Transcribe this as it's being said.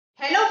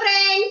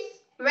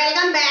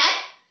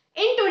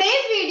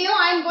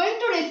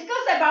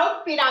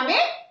about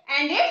pyramid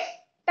and its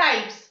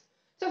types.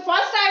 So first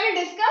I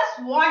will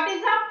discuss what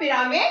is a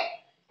pyramid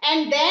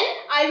and then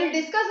I will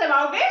discuss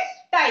about its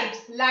types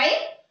like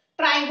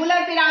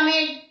triangular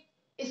pyramid,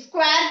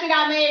 square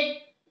pyramid,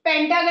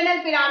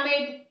 pentagonal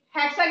pyramid,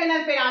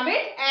 hexagonal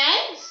pyramid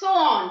and so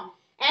on.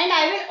 And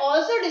I will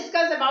also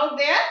discuss about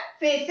their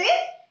faces,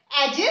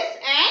 edges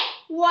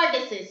and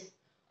vertices.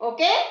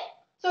 Okay.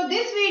 So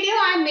this video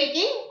I am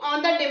making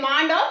on the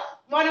demand of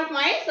one of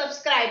my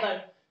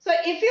subscribers. So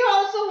if you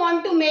also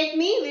want to make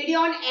me video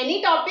on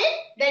any topic,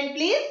 then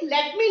please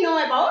let me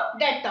know about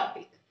that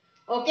topic.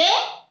 Okay.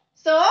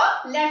 So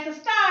let's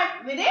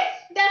start with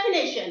its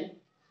definition.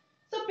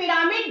 So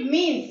pyramid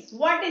means,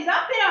 what is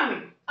a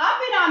pyramid? A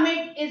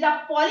pyramid is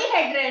a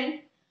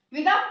polyhedron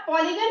with a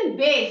polygon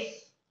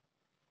base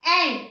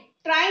and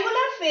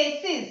triangular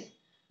faces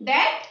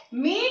that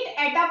meet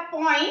at a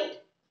point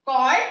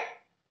called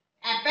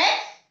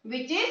apex,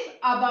 which is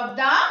above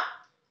the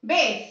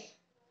base.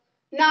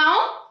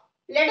 Now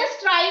let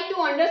us try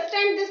to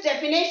understand this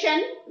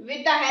definition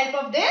with the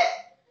help of this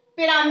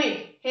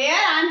pyramid. Here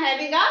I am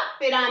having a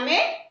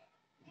pyramid.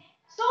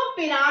 So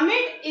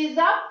pyramid is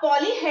a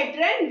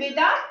polyhedron with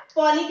a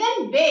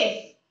polygon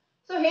base.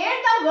 So here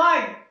the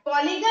word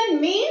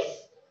polygon means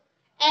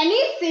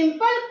any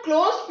simple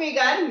closed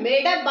figure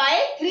made up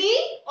by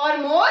 3 or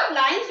more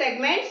line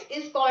segments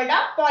is called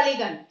a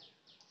polygon.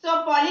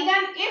 So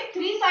polygon, if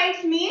 3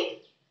 sides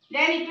meet,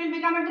 then it will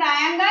become a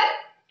triangle.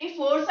 If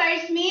 4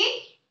 sides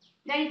meet,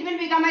 then it will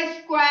become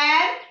a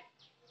square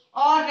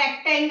or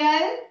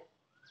rectangle.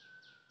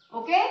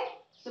 Okay.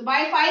 So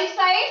by 5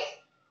 sides,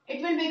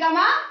 it will become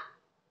a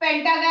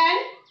pentagon.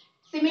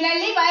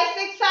 Similarly, by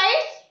 6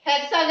 sides,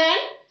 hexagon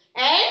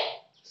and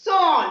so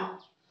on.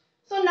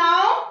 So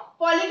now,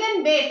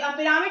 polygon base. A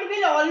pyramid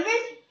will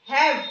always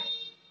have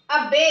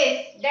a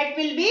base that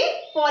will be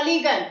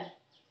polygon.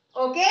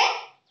 Okay.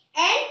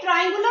 And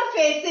triangular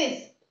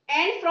faces.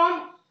 And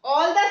from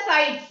all the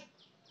sides,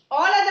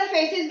 all other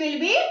faces will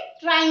be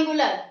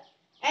triangular.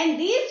 And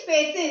these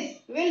faces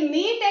will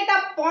meet at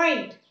a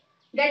point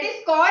that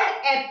is called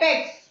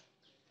apex,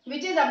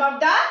 which is above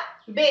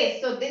the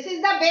base. So this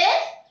is the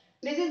base,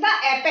 this is the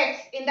apex.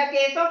 In the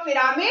case of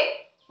pyramid,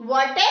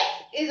 vertex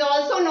is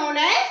also known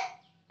as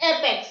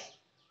apex.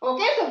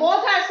 Okay, so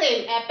both are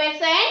same,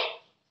 apex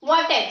and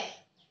vertex.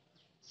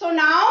 So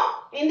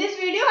now in this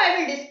video I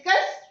will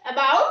discuss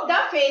about the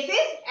faces,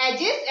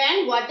 edges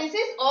and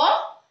vertices of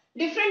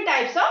different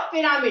types of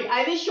pyramid.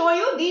 I will show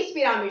you these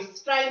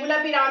pyramids: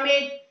 triangular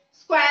pyramid,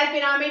 square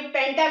pyramid,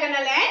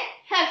 pentagonal and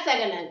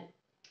hexagonal.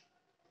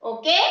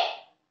 Okay.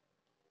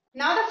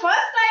 Now the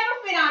first type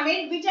of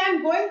pyramid which I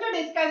am going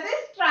to discuss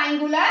is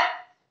triangular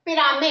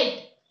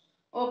pyramid.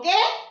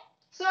 Okay.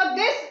 So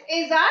this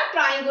is a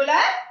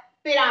triangular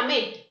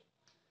pyramid.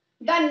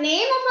 The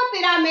name of a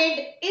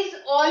pyramid is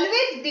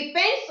always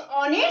depends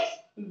on its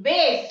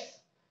base.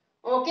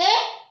 Okay.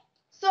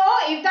 So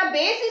if the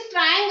base is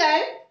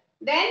triangle,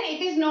 then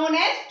it is known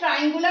as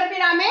triangular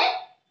pyramid.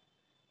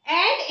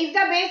 And if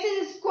the base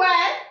is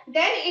square,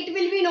 then it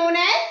will be known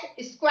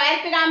as square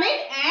pyramid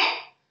and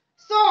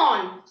so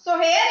on. So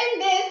here in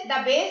this,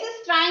 the base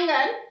is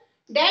triangle.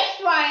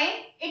 That's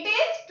why it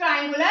is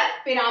triangular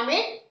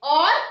pyramid,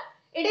 or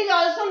it is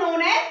also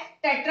known as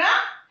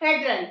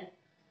tetrahedron.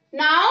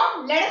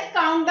 Now let us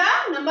count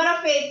the number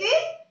of faces,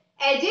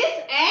 edges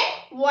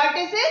and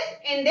vertices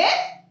in this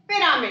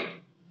pyramid.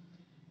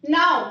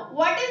 Now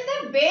what is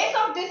the base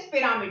of this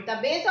pyramid? The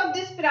base of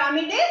this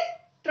pyramid is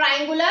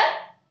triangular.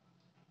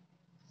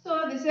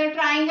 So this is a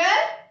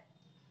triangle.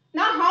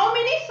 Now how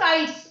many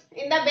sides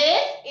in the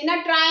base? In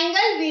a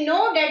triangle we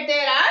know that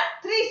there are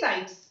 3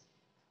 sides.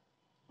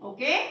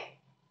 Okay.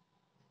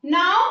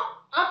 Now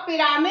a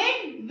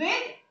pyramid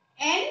with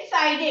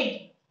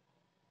n-sided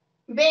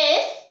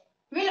base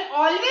will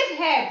always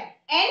have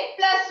n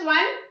plus 1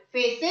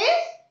 faces,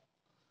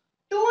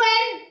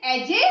 2n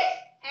edges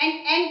and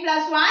n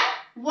plus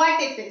 1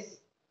 vertices.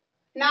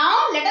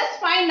 Now let us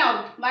find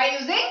out by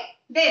using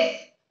this.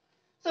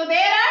 So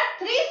there are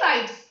 3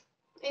 sides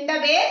in the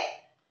base.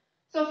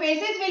 So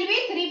faces will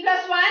be 3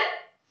 plus 1,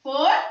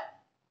 4.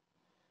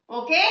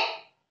 Okay.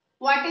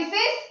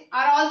 Vertices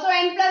are also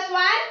n plus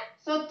 1.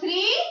 So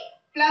 3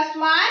 plus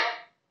 1,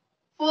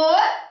 4.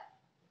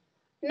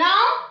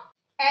 Now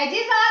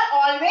edges are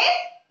always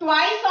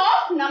twice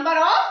of number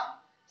of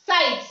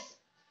sides.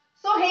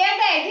 So here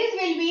the edges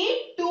will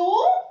be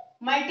 2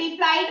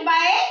 multiplied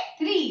by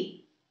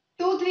 3.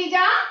 2 3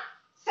 ja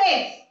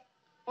 6.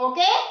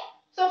 Okay.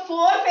 So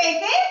 4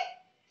 faces,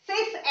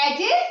 6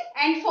 edges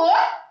and 4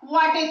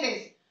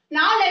 vertices.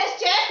 Now let us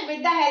check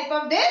with the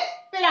help of this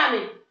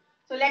pyramid.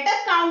 So let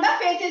us count the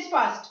faces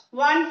first.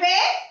 1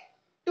 face,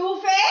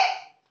 2 face,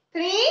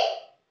 3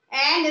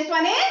 and this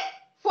one is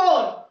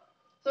 4.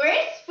 So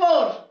it's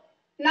 4.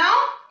 Now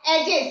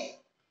edges.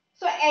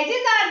 So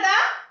edges are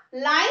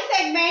the line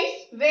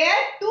segments where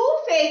 2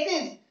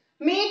 faces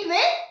meet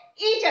with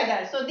each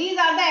other. So these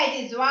are the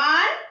edges. 1,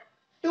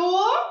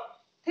 2,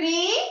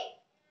 3,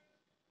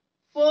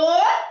 4,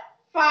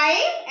 5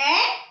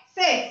 and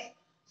 6.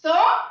 So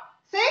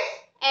 6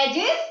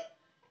 edges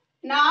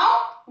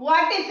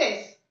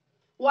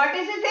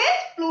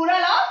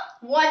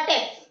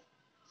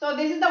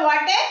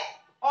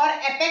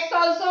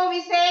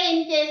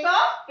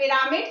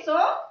pyramid. So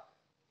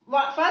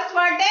first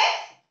vertex,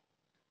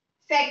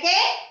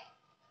 second,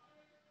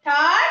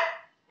 third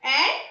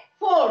and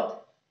fourth.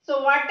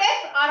 So vertex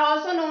are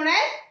also known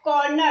as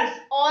corners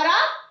or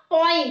a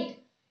point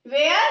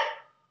where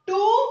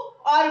two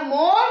or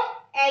more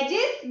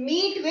edges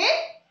meet with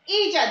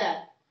each other.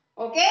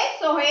 Okay,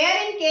 so here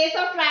in case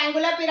of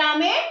triangular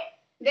pyramid,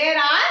 there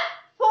are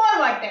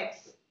four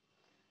vertex.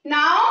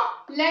 Now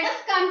let us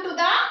come to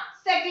the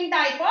second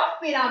type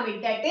of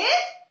pyramid, that is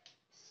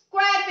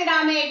square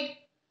pyramid.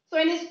 So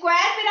in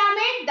square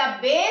pyramid,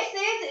 the base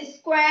is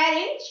square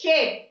in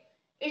shape.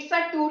 It's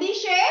a 2D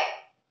shape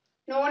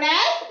known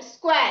as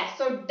square.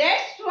 So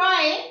that's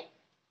why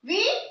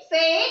we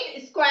say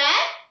it square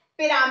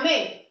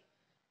pyramid.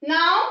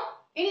 Now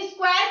in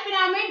square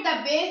pyramid,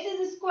 the base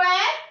is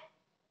square.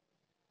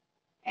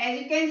 As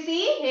you can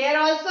see here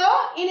also,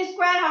 in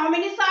square how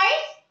many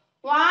sides?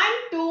 1,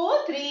 2,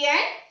 3 and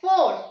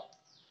 4.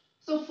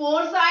 So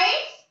 4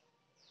 sides.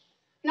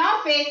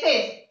 Now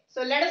faces.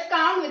 So let us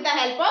count with the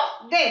help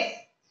of this.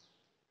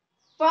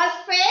 First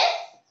face,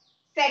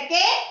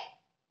 second,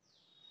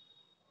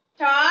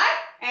 third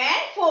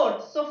and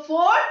fourth. So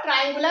 4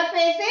 triangular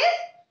faces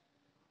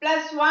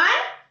plus 1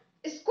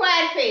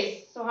 square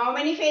face. So how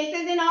many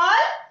faces in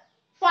all?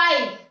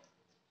 5.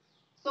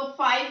 So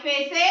 5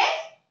 faces.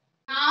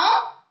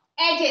 Now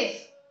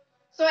edges.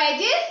 So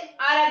edges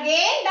are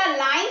again the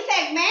line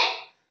segment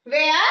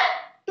where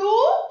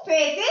two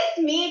faces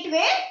meet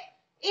with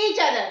each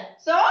other.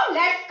 So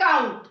let's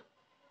count.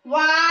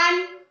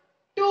 1,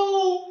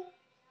 2,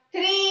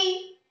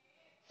 3,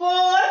 4,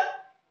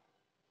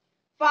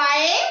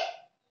 5,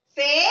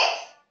 6,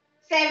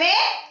 7,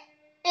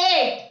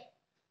 8.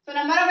 So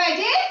number of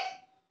edges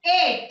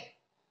 8.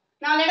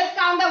 Now let us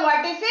count the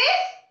vertices.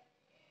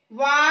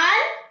 1,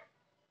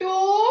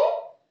 2,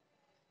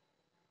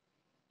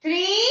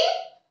 3,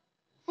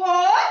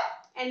 4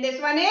 and this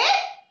one is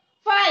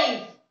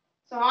 5.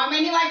 So how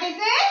many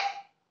vertices?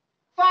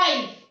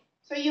 5.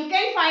 So you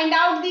can find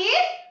out these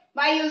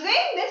by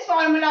using this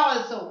formula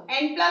also.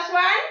 N plus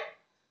 1.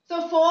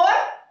 So 4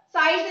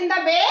 sides in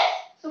the base.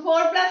 So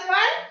 4 plus 1,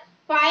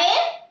 5.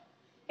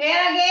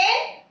 Here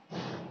again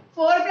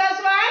 4 plus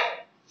 1,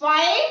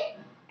 5.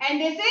 And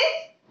this is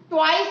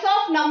twice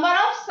of number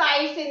of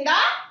sides in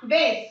the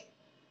base.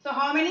 So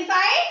how many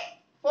sides?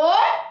 4.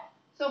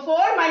 So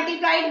 4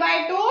 multiplied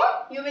by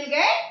 2, you will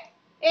get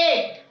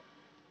 8.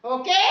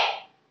 Okay.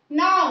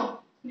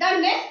 Now the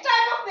next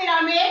type of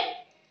pyramid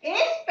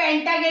is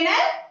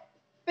pentagonal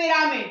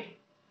pyramid.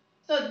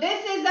 So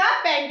this is a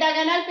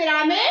pentagonal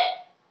pyramid.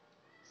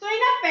 So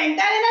in a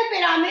pentagonal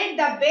pyramid,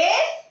 the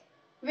base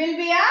will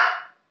be a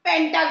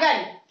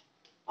pentagon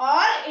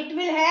or it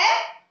will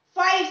have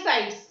 5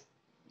 sides.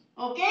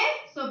 Okay.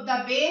 So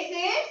the base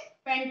is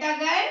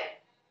pentagon.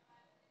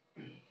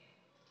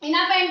 In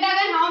a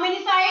pentagon, how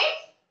many sides?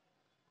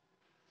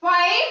 5.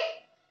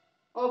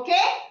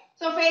 Okay.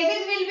 So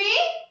faces will be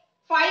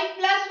 5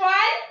 plus 1.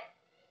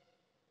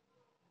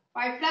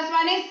 5 plus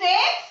 1 is 6.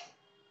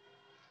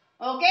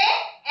 Okay.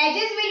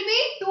 Edges will be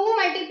 2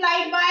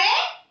 multiplied by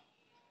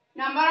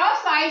number of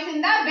sides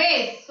in the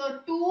base. So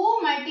 2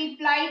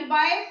 multiplied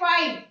by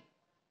 5.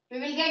 We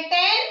will get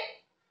 10.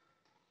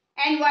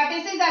 And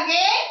vertices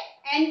again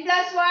n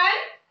plus 1.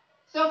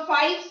 So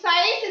 5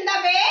 sides in the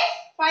base.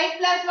 5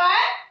 plus 1.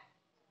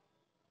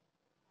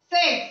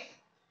 6.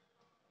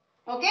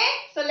 Okay.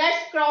 So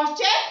let's cross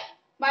check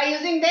by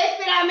using this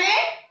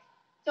pyramid.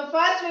 So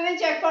first we will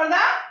check for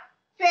the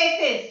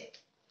faces.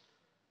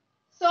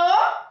 So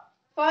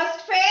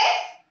first face.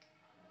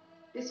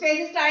 This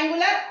face is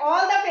triangular.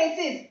 All the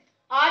faces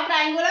are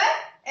triangular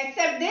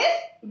except this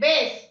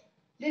base.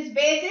 This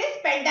base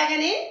is pentagon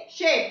in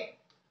shape.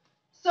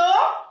 So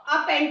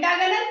a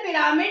pentagonal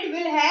pyramid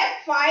will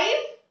have 5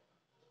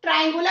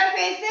 triangular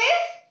faces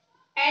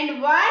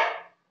and 1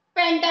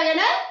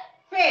 pentagonal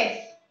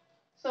face.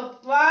 So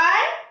 1,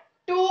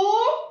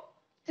 2,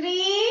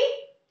 3,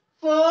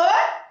 4,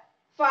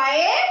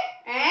 5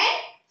 and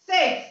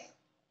 6.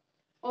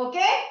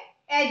 Okay.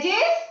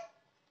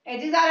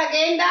 Edges are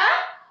again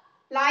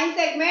the line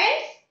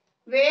segments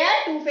where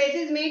two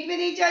faces meet with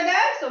each other.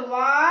 So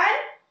 1,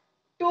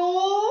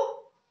 2,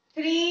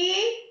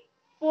 3,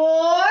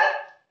 4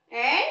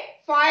 and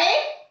 5.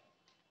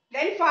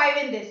 Then 5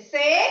 in this.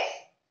 6,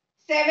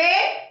 7,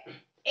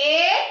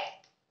 8,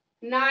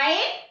 9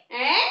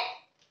 and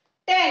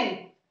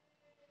 10.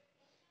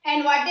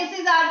 And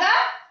vertices are the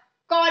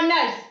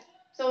corners.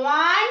 So 1,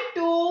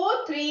 2,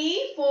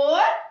 3, 4,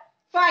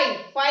 5.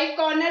 5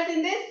 corners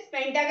in this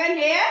pentagon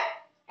here.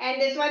 And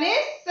this one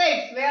is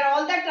 6 where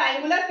all the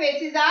triangular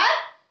faces are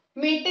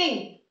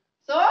meeting.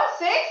 So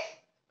 6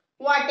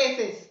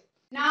 vertices.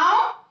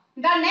 Now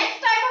the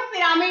next type of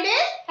pyramid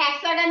is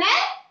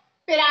hexagonal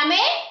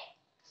pyramid.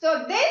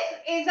 So this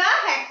is a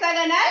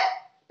hexagonal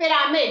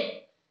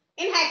pyramid.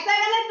 In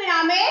hexagonal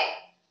pyramid,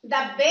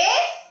 the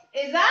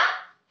base is a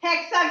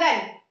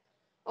hexagon.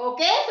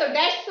 Okay, so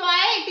that's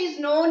why it is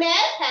known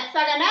as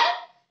hexagonal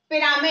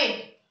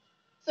pyramid.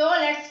 So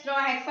let's draw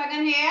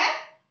hexagon here.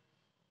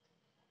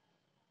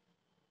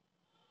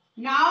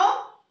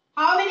 Now,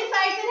 how many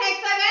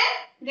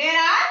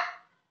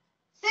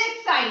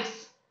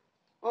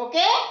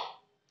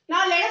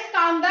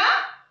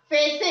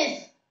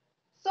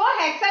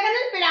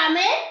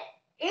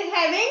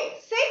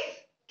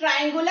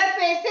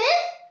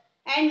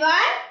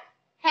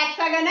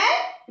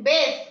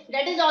base.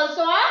 That is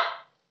also a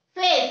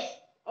face.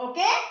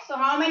 Okay. So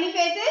how many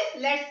faces?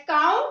 Let's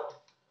count.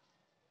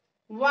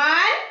 1,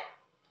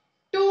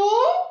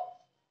 2,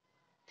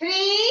 3,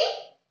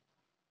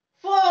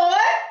 4,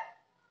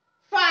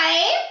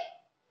 5,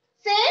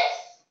 6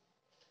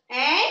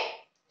 and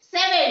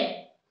 7.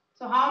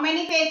 So how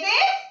many faces?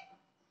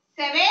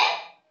 7.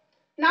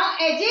 Now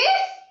edges.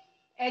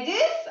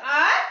 Edges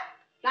are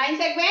line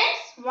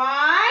segments. 1,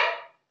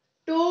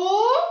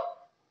 2,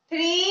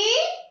 3,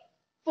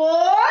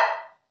 4,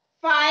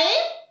 5,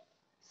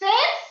 6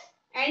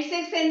 and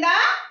 6 in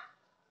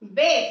the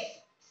base.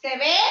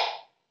 7,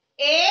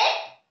 8,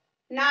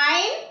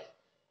 9,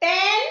 10,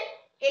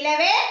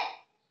 11,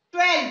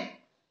 12.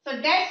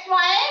 So that's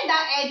why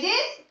the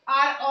edges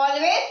are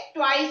always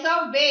twice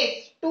of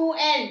base,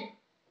 2n.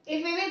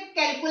 If we will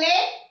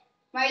calculate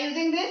by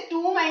using this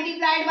 2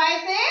 multiplied by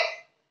 6,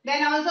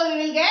 then also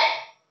we will get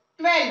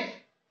 12.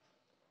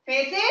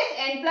 Faces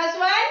n plus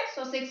 1,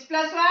 so 6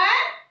 plus 1,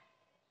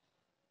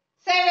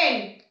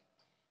 7.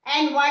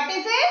 And what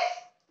is this?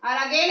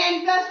 Are again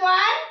n plus 1,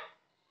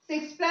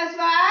 6 plus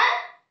 1,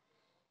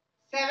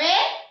 7.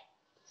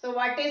 So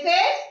what is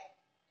this?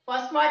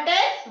 First what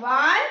is?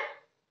 1,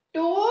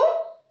 2,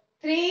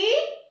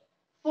 3,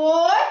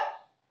 4,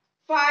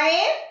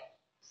 5,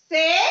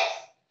 6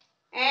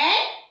 and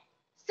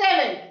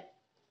 7.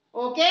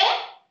 Okay.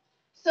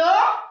 So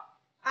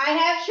I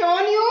have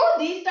shown you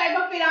these type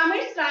of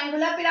pyramids: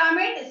 triangular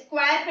pyramid,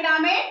 square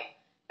pyramid,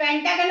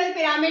 pentagonal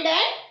pyramid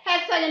and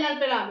hexagonal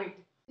pyramid.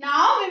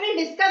 Now we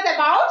will discuss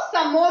about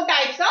some more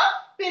types of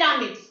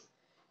pyramids.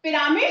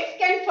 Pyramids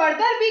can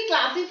further be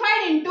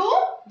classified into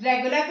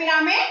regular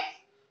pyramids,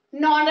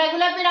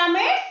 non-regular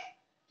pyramids,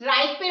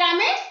 right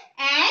pyramids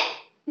and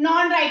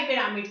non-right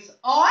pyramids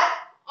or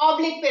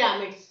oblique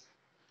pyramids.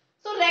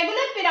 So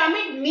regular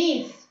pyramid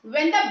means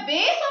when the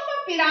base of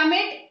a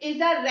pyramid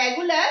is a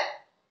regular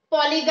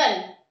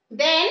polygon,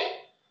 then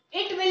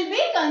it will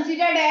be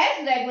considered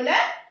as regular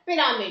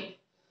pyramid.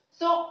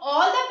 So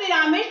all the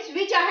pyramids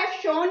which I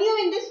have shown you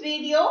in this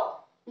video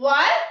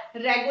were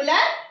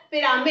regular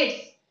pyramids.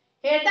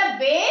 Here the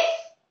base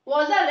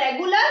was a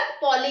regular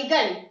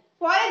polygon.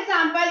 For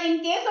example,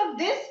 in case of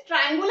this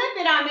triangular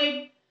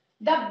pyramid,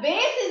 the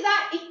base is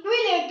an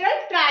equilateral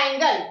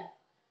triangle.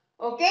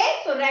 Okay,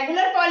 so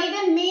regular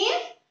polygon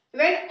means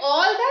when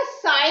all the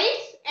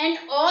sides and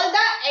all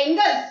the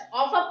angles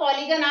of a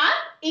polygon are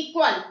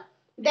equal,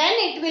 then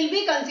it will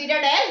be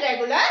considered as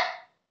regular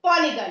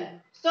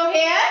polygon. So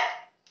here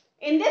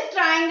in this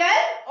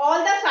triangle, all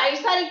the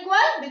sides are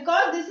equal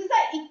because this is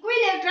an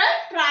equilateral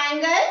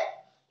triangle.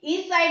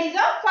 Each side is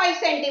of 5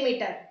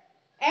 cm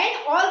and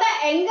all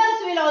the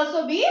angles will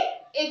also be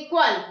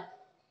equal.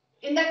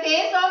 In the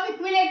case of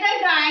equilateral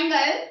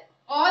triangle,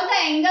 all the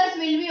angles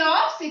will be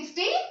of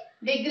 60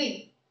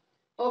 degree.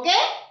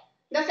 Okay.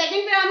 The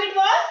second pyramid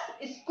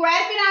was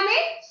square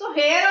pyramid. So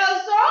here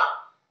also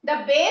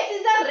the base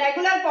is a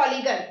regular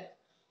polygon.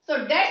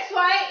 So that's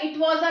why it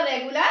was a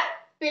regular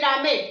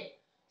pyramid.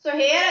 So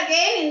here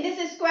again in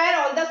this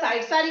square all the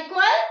sides are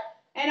equal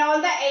and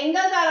all the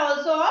angles are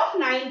also of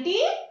 90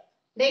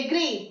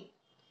 degree.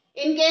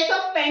 In case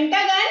of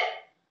pentagon,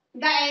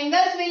 the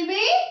angles will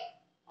be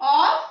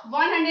of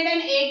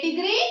 108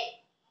 degree.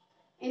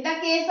 In the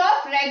case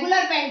of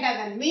regular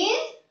pentagon means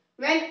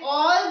when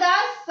all the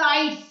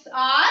sides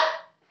are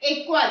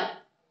equal.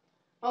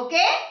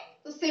 Okay.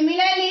 So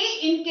similarly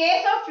in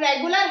case of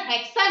regular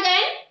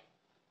hexagon,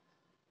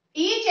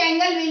 each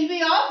angle will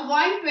be of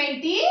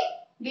 120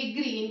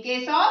 degree in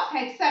case of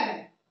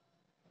hexagon.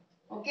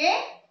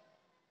 Okay.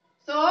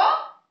 So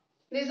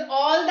these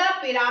all the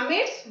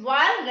pyramids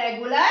were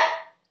regular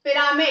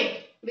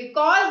pyramid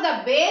because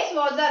the base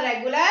was a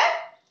regular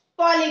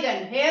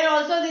polygon. Here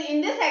also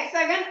in this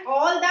hexagon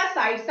all the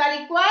sides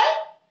are equal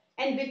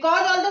and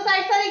because all the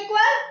sides are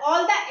equal,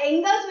 all the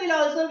angles will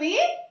also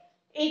be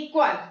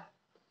equal.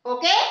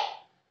 Okay.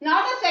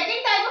 Now the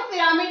second type of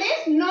pyramid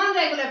is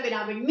non-regular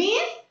pyramid,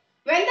 means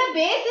when the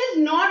base is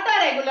not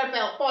a regular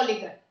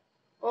polygon.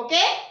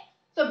 Okay.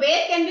 So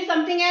base can be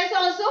something else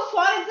also.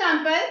 For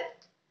example,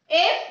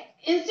 if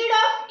instead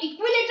of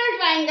equilateral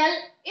triangle,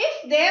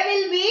 if there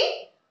will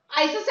be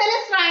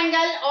isosceles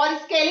triangle or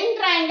scaling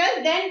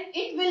triangle, then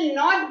it will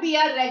not be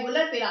a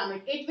regular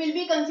pyramid. It will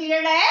be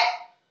considered as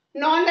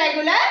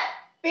non-regular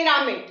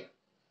pyramid.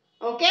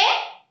 Okay.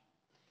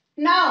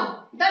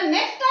 Now the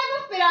next type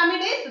of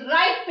pyramid is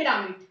right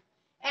pyramid.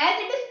 As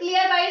it is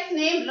clear by its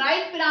name,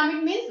 right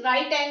pyramid means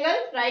right angle.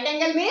 Right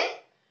angle means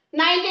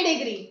 90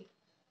 degree.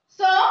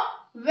 So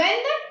when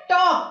the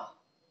top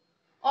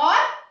or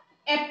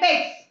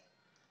apex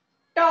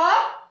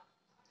top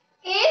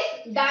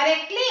is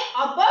directly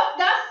above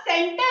the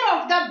center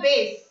of the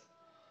base,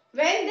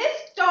 when this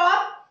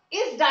top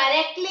is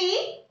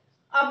directly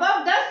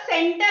above the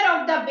center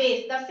of the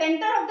base, the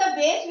center of the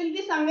base will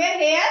be somewhere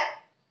here.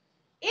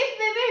 If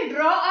we will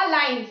draw a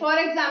line, for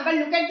example,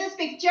 look at this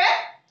picture.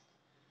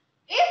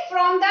 If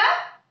from the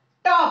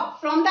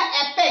top, from the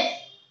apex,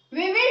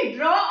 we will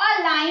draw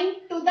a line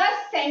to the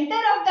center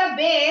of the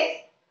base,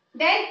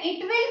 then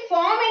it will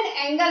form an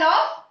angle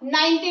of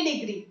 90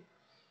 degree.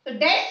 So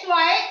that's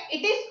why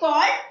it is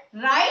called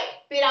right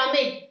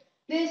pyramid.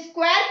 This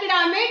square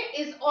pyramid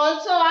is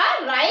also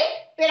a right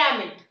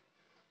pyramid.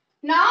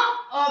 Now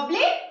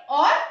oblique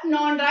or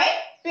non-right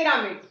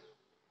pyramid.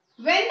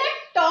 When the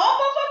top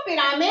of a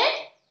pyramid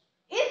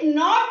is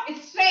not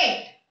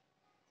straight.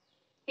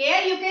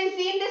 Here you can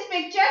see in this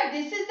picture,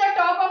 this is the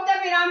top of the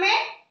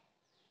pyramid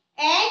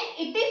and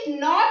it is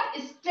not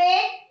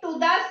straight to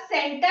the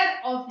center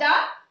of the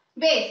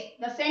base.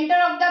 The center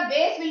of the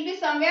base will be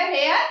somewhere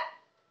here.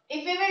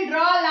 If we will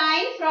draw a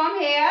line from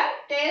here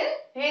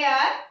till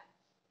here,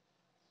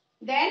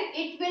 then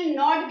it will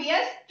not be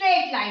a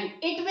straight line.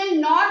 It will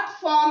not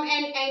form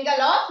an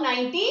angle of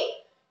 90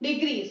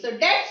 degrees. So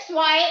that's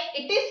why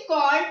it is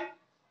called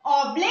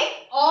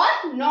oblique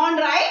or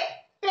non-right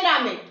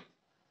pyramid.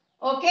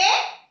 Okay?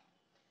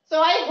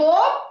 So I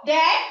hope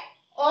that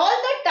all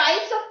the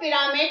types of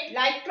pyramid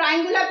like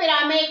triangular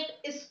pyramid,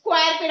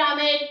 square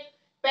pyramid,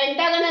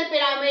 pentagonal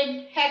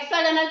pyramid,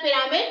 hexagonal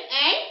pyramid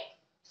and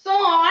so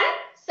on,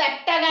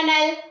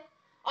 septagonal,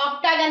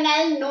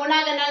 octagonal,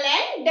 nonagonal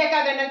and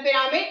decagonal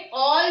pyramid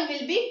all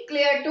will be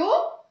clear to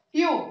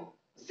you.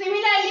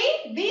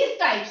 Similarly, these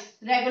types,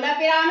 regular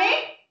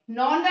pyramid,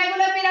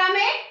 non-regular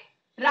pyramid,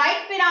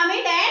 right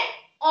pyramid and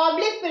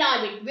oblique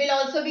pyramid will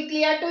also be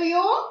clear to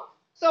you.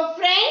 So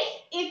friends,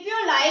 if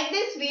you like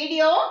this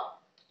video,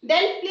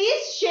 then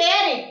please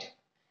share it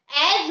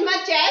as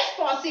much as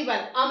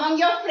possible among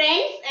your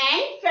friends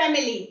and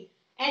family.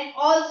 And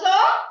also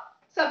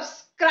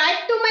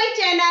subscribe to my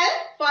channel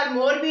for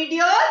more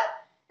videos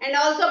and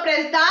also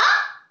press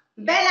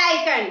the bell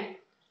icon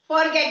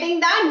for getting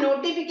the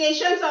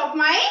notifications of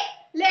my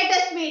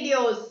latest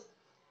videos.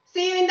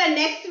 See you in the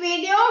next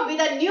video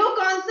with a new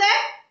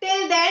concept.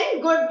 Till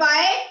then,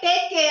 goodbye.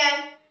 Take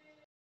care.